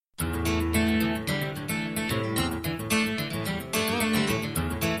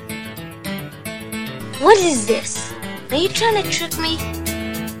What is this? Are you trying to trick me?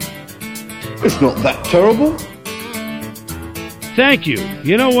 It's not that terrible. Thank you.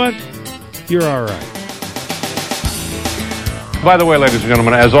 You know what? You're all right. By the way, ladies and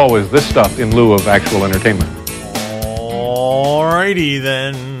gentlemen, as always, this stuff in lieu of actual entertainment. Alrighty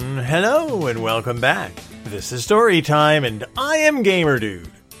then. Hello and welcome back. This is Story Time and I am GamerDude.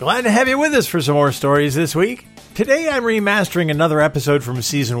 Glad to have you with us for some more stories this week. Today I'm remastering another episode from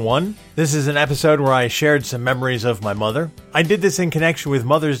Season 1. This is an episode where I shared some memories of my mother. I did this in connection with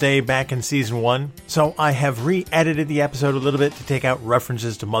Mother's Day back in Season 1, so I have re-edited the episode a little bit to take out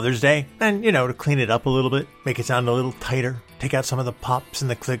references to Mother's Day and, to clean it up a little bit, make it sound a little tighter, take out some of the pops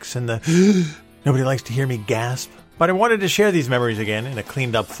and the clicks and the nobody likes to hear me gasp. But I wanted to share these memories again in a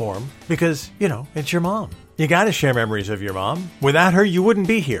cleaned up form because, it's your mom. You gotta share memories of your mom. Without her, you wouldn't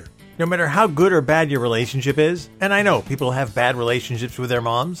be here. No matter how good or bad your relationship is, and I know people have bad relationships with their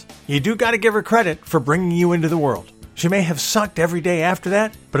moms, you do gotta give her credit for bringing you into the world. She may have sucked every day after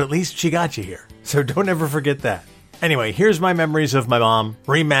that, but at least she got you here. So don't ever forget that. Anyway, here's my memories of my mom,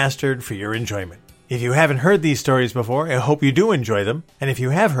 remastered for your enjoyment. If you haven't heard these stories before, I hope you do enjoy them. And if you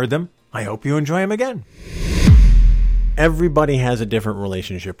have heard them, I hope you enjoy them again. Everybody has a different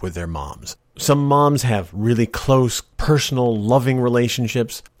relationship with their moms. Some moms have really close, personal, loving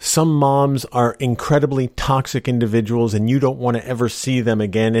relationships. Some moms are incredibly toxic individuals and you don't want to ever see them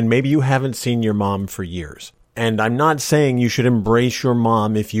again, and maybe you haven't seen your mom for years. And I'm not saying you should embrace your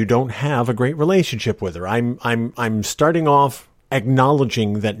mom if you don't have a great relationship with her. I'm starting off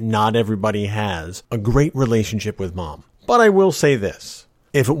acknowledging that not everybody has a great relationship with mom. But I will say this.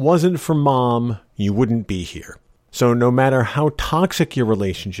 If it wasn't for mom, you wouldn't be here. So no matter how toxic your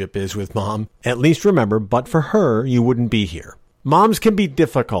relationship is with mom, at least remember, but for her, you wouldn't be here. Moms can be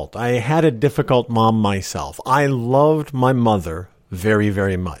difficult. I had a difficult mom myself. I loved my mother very,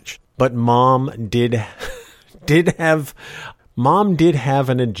 very much. But mom did have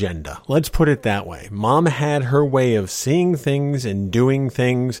an agenda. Let's put it that way. Mom had her way of seeing things and doing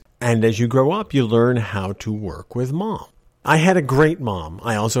things. And as you grow up, you learn how to work with mom. I had a great mom.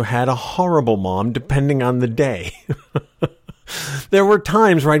 I also had a horrible mom, depending on the day. There were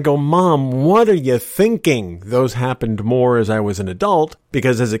times where I'd go, Mom, what are you thinking? Those happened more as I was an adult,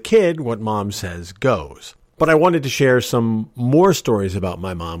 because as a kid, what mom says goes. But I wanted to share some more stories about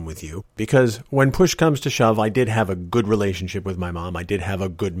my mom with you, because when push comes to shove, I did have a good relationship with my mom. I did have a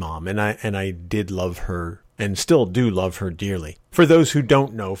good mom, and I did love her and still do love her dearly. For those who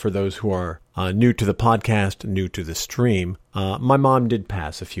don't know, for those who are new to the podcast, new to the stream, my mom did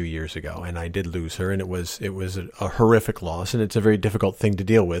pass a few years ago, and I did lose her, and it was a horrific loss, and it's a very difficult thing to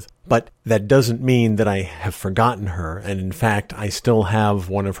deal with. But that doesn't mean that I have forgotten her, and in fact, I still have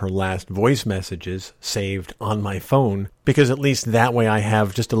one of her last voice messages saved on my phone, because at least that way I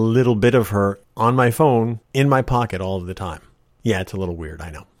have just a little bit of her on my phone, in my pocket all of the time. Yeah, it's a little weird,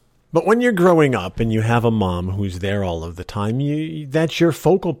 I know. But when you're growing up and you have a mom who's there all of the time, that's your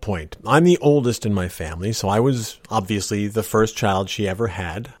focal point. I'm the oldest in my family, so I was obviously the first child she ever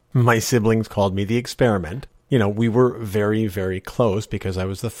had. My siblings called me the experiment. We were very, very close because I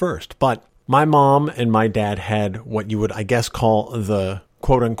was the first. But my mom and my dad had what you would, I guess, call the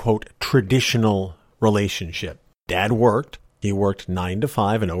quote-unquote traditional relationship. Dad worked. He worked 9 to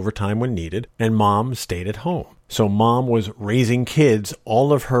 5 and overtime when needed, and mom stayed at home. So mom was raising kids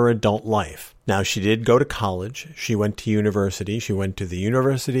all of her adult life. Now, she did go to college. She went to university. She went to the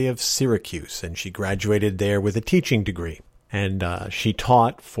University of Syracuse, and she graduated there with a teaching degree. And she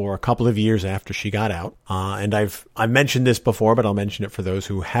taught for a couple of years after she got out. And I've mentioned this before, but I'll mention it for those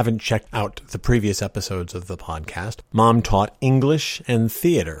who haven't checked out the previous episodes of the podcast. Mom taught English and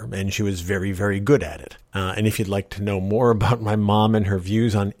theater, and she was very, very good at it. And if you'd like to know more about my mom and her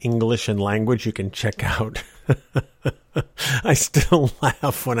views on English and language, you can check out... I still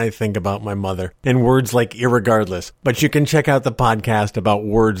laugh when I think about my mother and words like irregardless. But you can check out the podcast about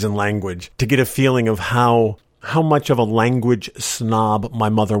words and language to get a feeling of how much of a language snob my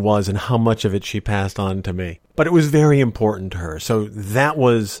mother was and how much of it she passed on to me. But it was very important to her. So that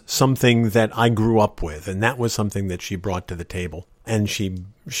was something that I grew up with, and that was something that she brought to the table. And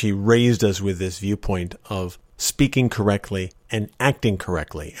she raised us with this viewpoint of speaking correctly and acting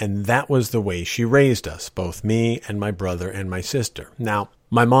correctly. And that was the way she raised us, both me and my brother and my sister. Now,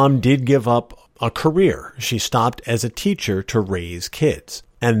 my mom did give up a career. She stopped as a teacher to raise kids.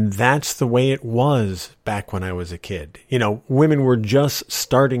 And that's the way it was back when I was a kid. Women were just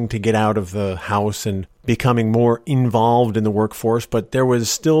starting to get out of the house and becoming more involved in the workforce, but there was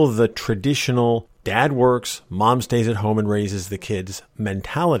still the traditional dad works, mom stays at home and raises the kids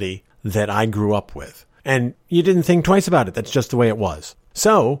mentality that I grew up with. And you didn't think twice about it. That's just the way it was.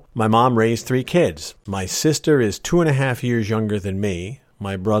 So, my mom raised 3 kids. My sister is 2.5 years younger than me.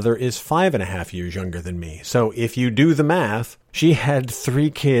 My brother is 5.5 years younger than me. So, if you do the math, she had 3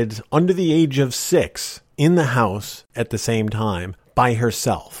 kids under the age of 6 in the house at the same time by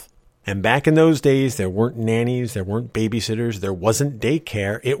herself. And back in those days, there weren't nannies, there weren't babysitters, there wasn't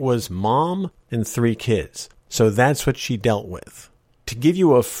daycare. It was mom and 3 kids. So that's what she dealt with. To give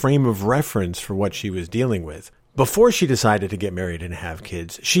you a frame of reference for what she was dealing with, before she decided to get married and have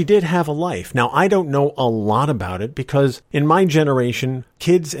kids, she did have a life. Now, I don't know a lot about it because in my generation,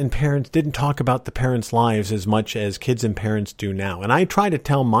 kids and parents didn't talk about the parents' lives as much as kids and parents do now. And I try to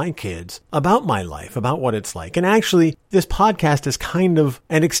tell my kids about my life, about what it's like. And actually, this podcast is kind of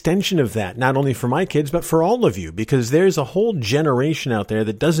an extension of that, not only for my kids, but for all of you, because there's a whole generation out there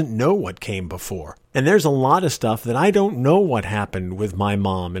that doesn't know what came before. And there's a lot of stuff that I don't know what happened with my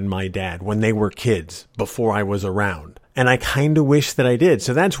mom and my dad when they were kids before I was around. And I kind of wish that I did.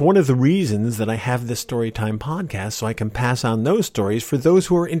 So that's one of the reasons that I have this Storytime podcast, so I can pass on those stories for those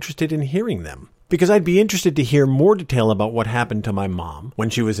who are interested in hearing them. Because I'd be interested to hear more detail about what happened to my mom when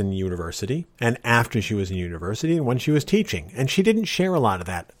she was in university and after she was in university and when she was teaching. And she didn't share a lot of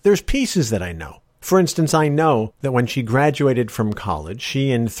that. There's pieces that I know. For instance, I know that when she graduated from college,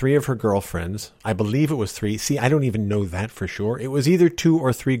 she and 3 of her girlfriends, I believe it was 3, see, I don't even know that for sure. It was either 2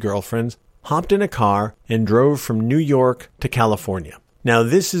 or 3 girlfriends, hopped in a car and drove from New York to California. Now,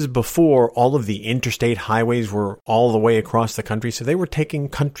 this is before all of the interstate highways were all the way across the country, so they were taking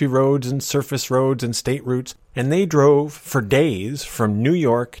country roads and surface roads and state routes, and they drove for days from New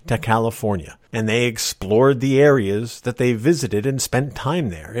York to California. And they explored the areas that they visited and spent time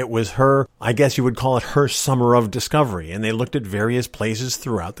there. It was her, I guess you would call it her summer of discovery, and they looked at various places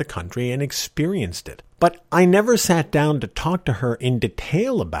throughout the country and experienced it. But I never sat down to talk to her in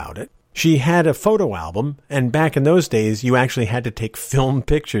detail about it. She had a photo album, and back in those days, you actually had to take film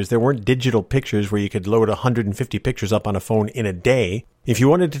pictures. There weren't digital pictures where you could load 150 pictures up on a phone in a day. If you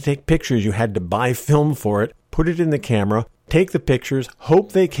wanted to take pictures, you had to buy film for it, put it in the camera, take the pictures,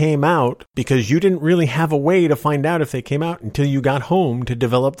 hope they came out, because you didn't really have a way to find out if they came out until you got home to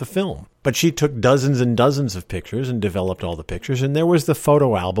develop the film. But she took dozens and dozens of pictures and developed all the pictures, and there was the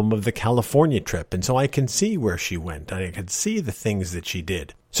photo album of the California trip, and so I can see where she went, and I could see the things that she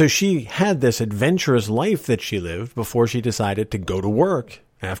did. So she had this adventurous life that she lived before she decided to go to work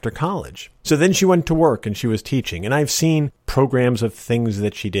after college. So then she went to work and she was teaching, and I've seen programs of things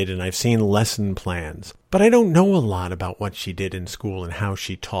that she did, and I've seen lesson plans. But I don't know a lot about what she did in school and how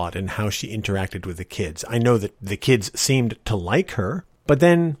she taught and how she interacted with the kids. I know that the kids seemed to like her, but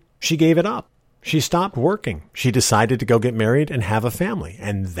then she gave it up. She stopped working. She decided to go get married and have a family,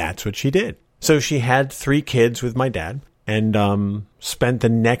 and that's what she did. So she had 3 kids with my dad and spent the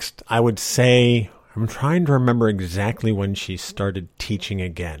next, I would say, I'm trying to remember exactly when she started teaching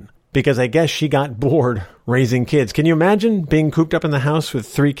again, because I guess she got bored raising kids. Can you imagine being cooped up in the house with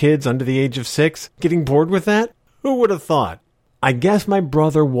 3 kids under the age of 6? Getting bored with that? Who would have thought? I guess my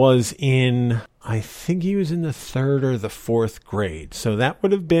brother was I think he was in the 3rd or the 4th grade. So that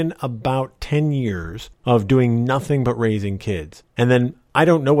would have been about 10 years of doing nothing but raising kids. And then I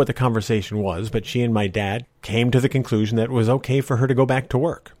don't know what the conversation was, but she and my dad came to the conclusion that it was okay for her to go back to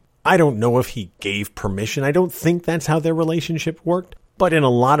work. I don't know if he gave permission. I don't think that's how their relationship worked. But in a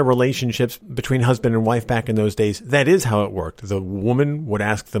lot of relationships between husband and wife back in those days, that is how it worked. The woman would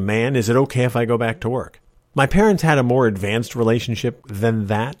ask the man, is it okay if I go back to work? My parents had a more advanced relationship than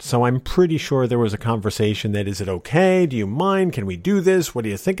that, so I'm pretty sure there was a conversation that, is it okay? Do you mind? Can we do this? What do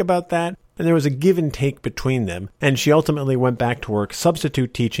you think about that? And there was a give and take between them, and she ultimately went back to work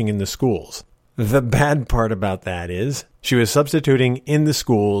substitute teaching in the schools. The bad part about that is she was substituting in the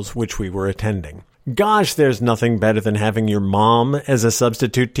schools which we were attending. Gosh, there's nothing better than having your mom as a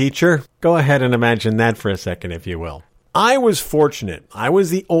substitute teacher. Go ahead and imagine that for a second, if you will. I was fortunate. I was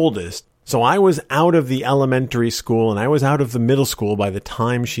the oldest. So I was out of the elementary school and I was out of the middle school by the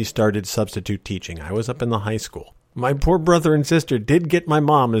time she started substitute teaching. I was up in the high school. My poor brother and sister did get my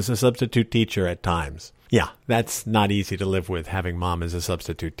mom as a substitute teacher at times. Yeah, that's not easy to live with, having mom as a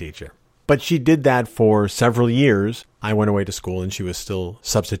substitute teacher. But she did that for several years. I went away to school and she was still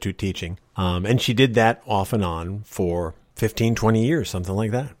substitute teaching. And she did that off and on for 15, 20 years, something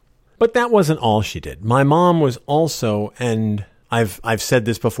like that. But that wasn't all she did. My mom was also, and I've said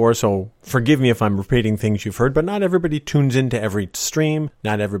this before, so forgive me if I'm repeating things you've heard, but not everybody tunes into every stream.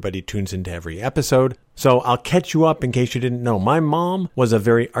 Not everybody tunes into every episode. So I'll catch you up in case you didn't know. My mom was a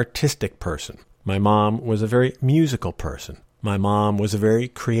very artistic person. My mom was a very musical person. My mom was a very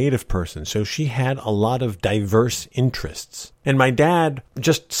creative person, so she had a lot of diverse interests. And my dad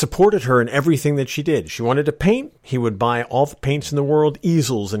just supported her in everything that she did. She wanted to paint. He would buy all the paints in the world,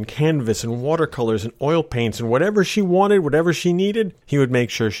 easels and canvas and watercolors and oil paints, and whatever she wanted, whatever she needed, he would make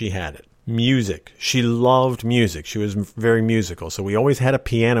sure she had it. Music. She loved music. She was very musical, so we always had a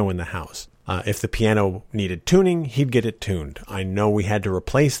piano in the house. If the piano needed tuning, he'd get it tuned. I know we had to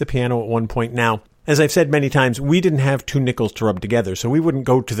replace the piano at one point. Now, as I've said many times, we didn't have 2 nickels to rub together, so we wouldn't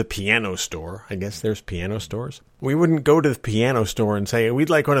go to the piano store. I guess there's piano stores. We wouldn't go to the piano store and say, we'd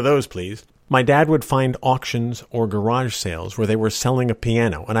like one of those, please. My dad would find auctions or garage sales where they were selling a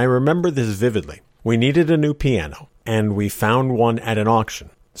piano, and I remember this vividly. We needed a new piano, and we found one at an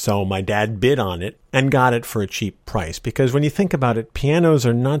auction. So my dad bid on it and got it for a cheap price, because when you think about it, pianos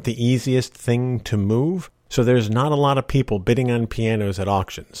are not the easiest thing to move, so there's not a lot of people bidding on pianos at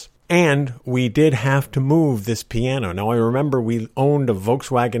auctions. And we did have to move this piano. Now, I remember we owned a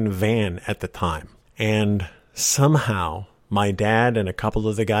Volkswagen van at the time, and somehow my dad and a couple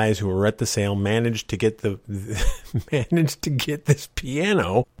of the guys who were at the sale managed to get this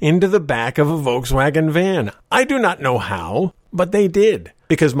piano into the back of a Volkswagen van. I do not know how, but they did,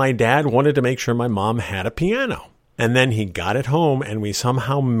 because my dad wanted to make sure my mom had a piano. And then he got it home, and we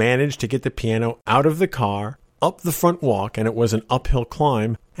somehow managed to get the piano out of the car, up the front walk, and it was an uphill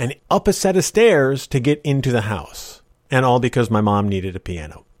climb, and up a set of stairs to get into the house. And all because my mom needed a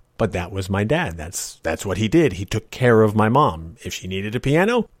piano. But that was my dad. That's what he did. He took care of my mom. If she needed a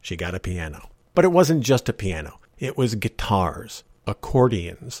piano, she got a piano. But it wasn't just a piano. It was guitars,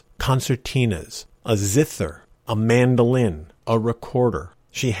 accordions, concertinas, a zither, a mandolin, a recorder.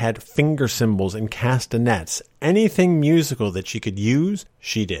 She had finger cymbals and castanets. Anything musical that she could use,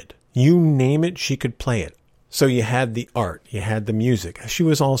 she did. You name it, she could play it. So you had the art, you had the music. She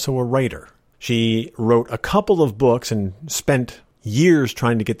was also a writer. She wrote a couple of books and spent years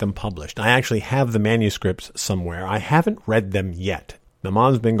trying to get them published. I actually have the manuscripts somewhere. I haven't read them yet. My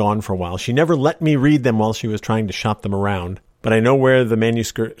mom's been gone for a while. She never let me read them while she was trying to shop them around. But I know where the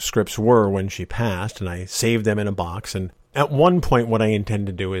manuscripts were when she passed, and I saved them in a box. And at one point, what I intend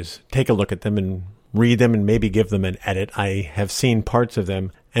to do is take a look at them and read them and maybe give them an edit. I have seen parts of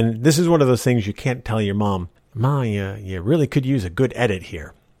them, and this is one of those things you can't tell your mom. Ma, you really could use a good edit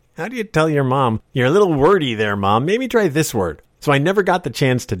here. How do you tell your mom, you're a little wordy there, Mom? Maybe try this word. So I never got the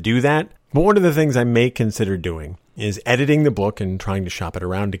chance to do that. But one of the things I may consider doing is editing the book and trying to shop it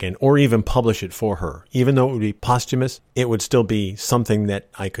around again, or even publish it for her. Even though it would be posthumous, it would still be something that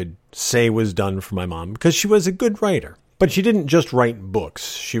I could say was done for my mom, because she was a good writer. But she didn't just write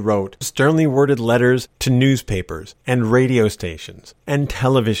books. She wrote sternly worded letters to newspapers and radio stations and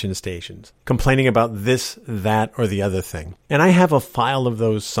television stations, complaining about this, that, or the other thing. And I have a file of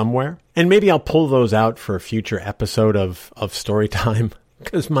those somewhere. And maybe I'll pull those out for a future episode of Storytime,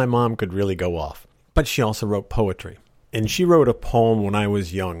 because my mom could really go off. But she also wrote poetry. And she wrote a poem when I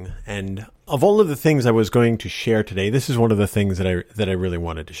was young. And of all of the things I was going to share today, this is one of the things that I really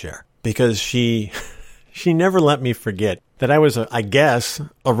wanted to share. Because she never let me forget that I was, I guess,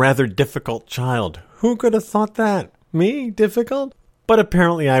 a rather difficult child. Who could have thought that? Me? Difficult? But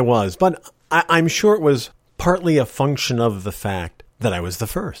apparently I was. But I'm sure it was partly a function of the fact that I was the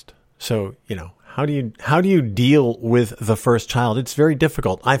first. So, how do you deal with the first child? It's very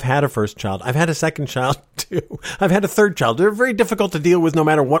difficult. I've had a first child. I've had a second child too. I've had a third child. They're very difficult to deal with no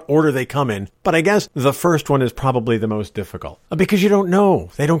matter what order they come in. But I guess the first one is probably the most difficult because you don't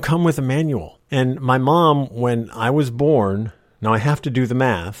know. They don't come with a manual. And my mom, when I was born, now I have to do the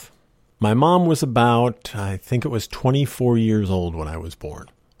math. My mom was about, I think it was 24 years old when I was born.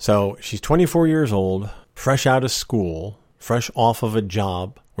 So she's 24 years old, fresh out of school, fresh off of a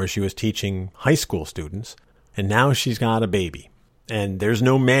job where she was teaching high school students, and now she's got a baby. And there's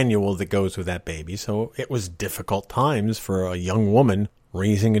no manual that goes with that baby, so it was difficult times for a young woman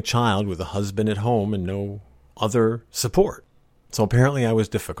raising a child with a husband at home and no other support. So apparently I was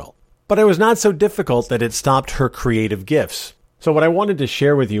difficult. But I was not so difficult that it stopped her creative gifts. So what I wanted to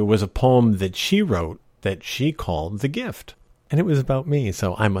share with you was a poem that she wrote that she called The Gift. And it was about me,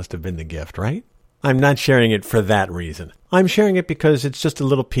 so I must have been the gift, right? I'm not sharing it for that reason. I'm sharing it because it's just a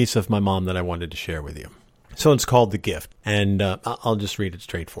little piece of my mom that I wanted to share with you. So it's called The Gift, and I'll just read it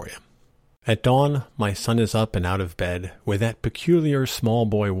straight for you. At dawn, my son is up and out of bed with that peculiar small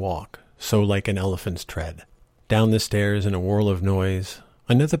boy walk, so like an elephant's tread. Down the stairs in a whirl of noise,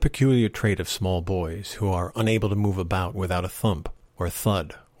 another peculiar trait of small boys who are unable to move about without a thump, or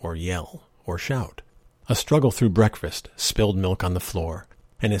thud, or yell, or shout. A struggle through breakfast, spilled milk on the floor,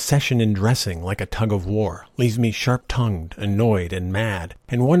 and a session in dressing like a tug of war leaves me sharp-tongued, annoyed, and mad,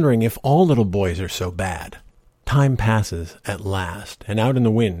 and wondering if all little boys are so bad. Time passes at last, and out in the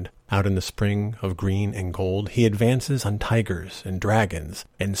wind, out in the spring of green and gold, he advances on tigers and dragons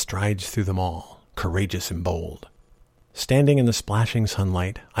and strides through them all, courageous and bold. Standing in the splashing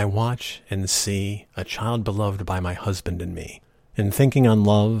sunlight, I watch and see a child beloved by my husband and me. And thinking on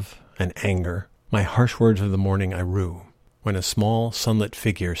love and anger, my harsh words of the morning I rue, when a small sunlit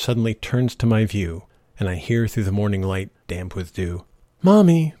figure suddenly turns to my view, and I hear through the morning light damp with dew,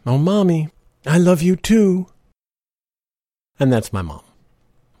 "Mommy, oh mommy, I love you too." And that's my mom.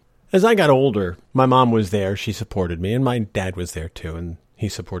 As I got older, my mom was there, she supported me, and my dad was there too, and he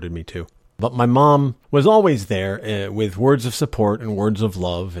supported me too. But my mom was always there with words of support and words of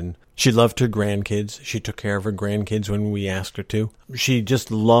love, and she loved her grandkids. She took care of her grandkids when we asked her to. She just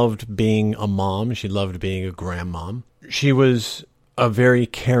loved being a mom. She loved being a grandmom. She was a very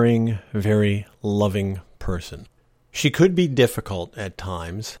caring, very loving person. She could be difficult at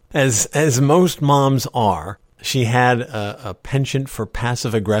times, as most moms are. She had a penchant for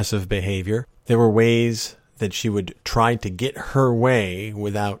passive-aggressive behavior. There were ways that she would try to get her way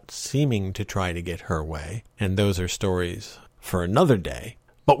without seeming to try to get her way. And those are stories for another day.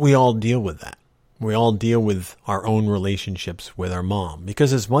 But we all deal with that. We all deal with our own relationships with our mom.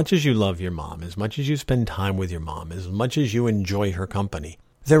 Because as much as you love your mom, as much as you spend time with your mom, as much as you enjoy her company,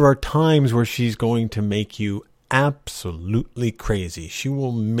 there are times where she's going to make you absolutely crazy. She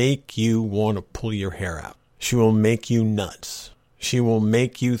will make you want to pull your hair out. She will make you nuts. She will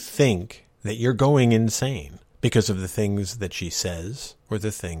make you think that you're going insane because of the things that she says or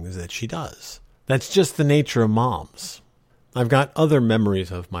the things that she does. That's just the nature of moms. I've got other memories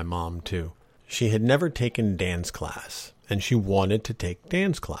of my mom, too. She had never taken dance class, and she wanted to take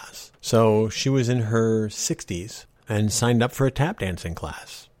dance class. So she was in her 60s and signed up for a tap dancing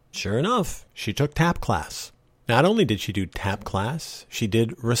class. Sure enough, she took tap class. Not only did she do tap class, she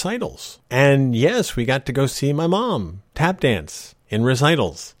did recitals. And yes, we got to go see my mom tap dance in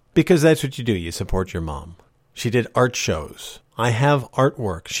recitals. Because that's what you do. You support your mom. She did art shows. I have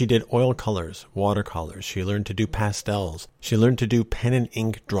artwork. She did oil colors, watercolors. She learned to do pastels. She learned to do pen and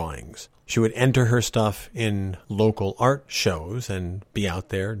ink drawings. She would enter her stuff in local art shows and be out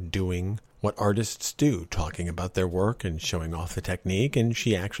there doing what artists do, talking about their work and showing off the technique. And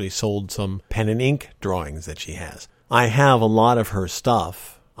she actually sold some pen and ink drawings that she has. I have a lot of her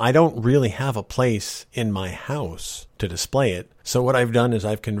stuff. I don't really have a place in my house to display it. So what I've done is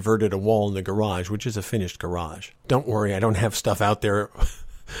I've converted a wall in the garage, which is a finished garage. Don't worry, I don't have stuff out there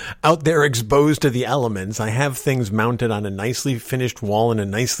exposed to the elements. I have things mounted on a nicely finished wall in a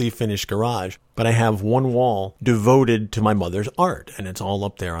nicely finished garage. But I have one wall devoted to my mother's art, and it's all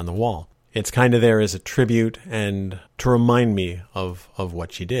up there on the wall. It's kind of there as a tribute and to remind me of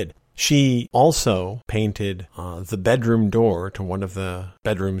what she did. She also painted the bedroom door to one of the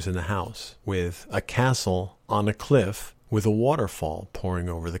bedrooms in the house with a castle on a cliff with a waterfall pouring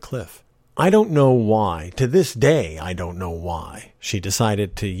over the cliff. I don't know why. To this day, I don't know why she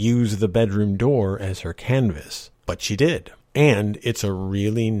decided to use the bedroom door as her canvas, but she did. And it's a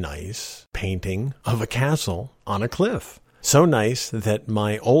really nice painting of a castle on a cliff. So nice that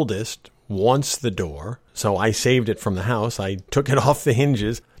my oldest wants the door, so I saved it from the house. I took it off the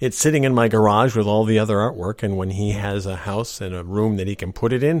hinges. It's sitting in my garage with all the other artwork, and when he has a house and a room that he can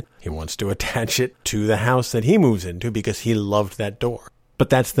put it in, he wants to attach it to the house that he moves into because he loved that door. But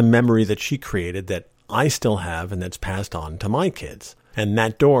that's the memory that she created that I still have and that's passed on to my kids. And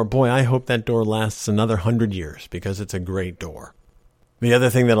that door, boy, I hope that door lasts another 100 years because it's a great door. The other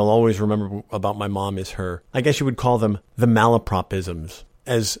thing that I'll always remember about my mom is her, I guess you would call them the malapropisms.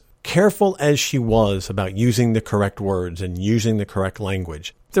 As careful as she was about using the correct words and using the correct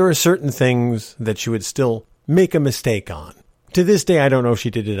language, there are certain things that she would still make a mistake on. To this day, I don't know if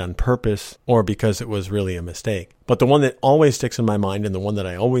she did it on purpose or because it was really a mistake. But the one that always sticks in my mind and the one that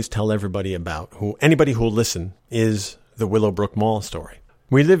I always tell everybody about, anybody who will listen, is the Willowbrook Mall story.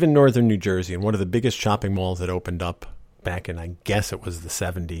 We live in northern New Jersey, and one of the biggest shopping malls that opened up back in, I guess it was the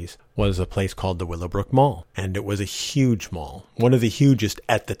 70s, was a place called the Willowbrook Mall. And it was a huge mall, one of the hugest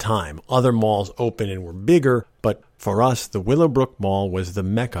at the time. Other malls opened and were bigger, but for us, the Willowbrook Mall was the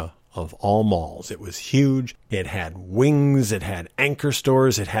mecca of all malls. It was huge. It had wings. It had anchor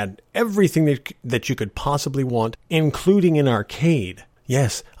stores. It had everything that you could possibly want, including an arcade.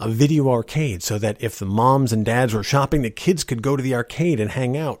 Yes, a video arcade, so that if the moms and dads were shopping, the kids could go to the arcade and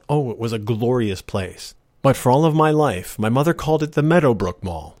hang out. Oh, it was a glorious place. But for all of my life, my mother called it the Meadowbrook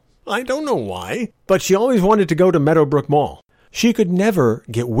Mall. I don't know why, but she always wanted to go to Meadowbrook Mall. She could never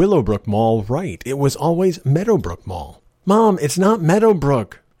get Willowbrook Mall right. It was always Meadowbrook Mall. Mom, it's not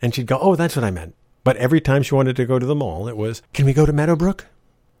Meadowbrook. And she'd go, oh, that's what I meant. But every time she wanted to go to the mall, it was, can we go to Meadowbrook?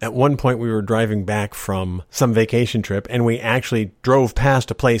 At one point, we were driving back from some vacation trip, and we actually drove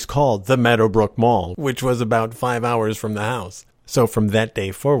past a place called the Meadowbrook Mall, which was about 5 hours from the house. So from that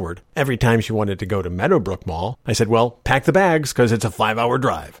day forward, every time she wanted to go to Meadowbrook Mall, I said, well, pack the bags, because it's a 5-hour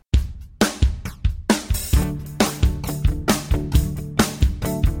drive.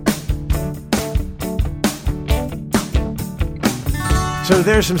 So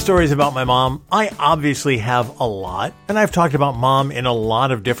there's some stories about my mom. I obviously have a lot, and I've talked about mom in a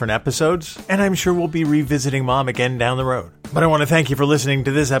lot of different episodes, and I'm sure we'll be revisiting mom again down the road. But I want to thank you for listening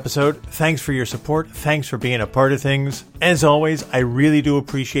to this episode. Thanks for your support. Thanks for being a part of things. As always, I really do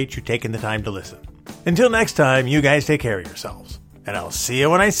appreciate you taking the time to listen. Until next time, you guys take care of yourselves, and I'll see you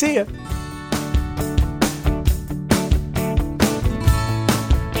when I see you.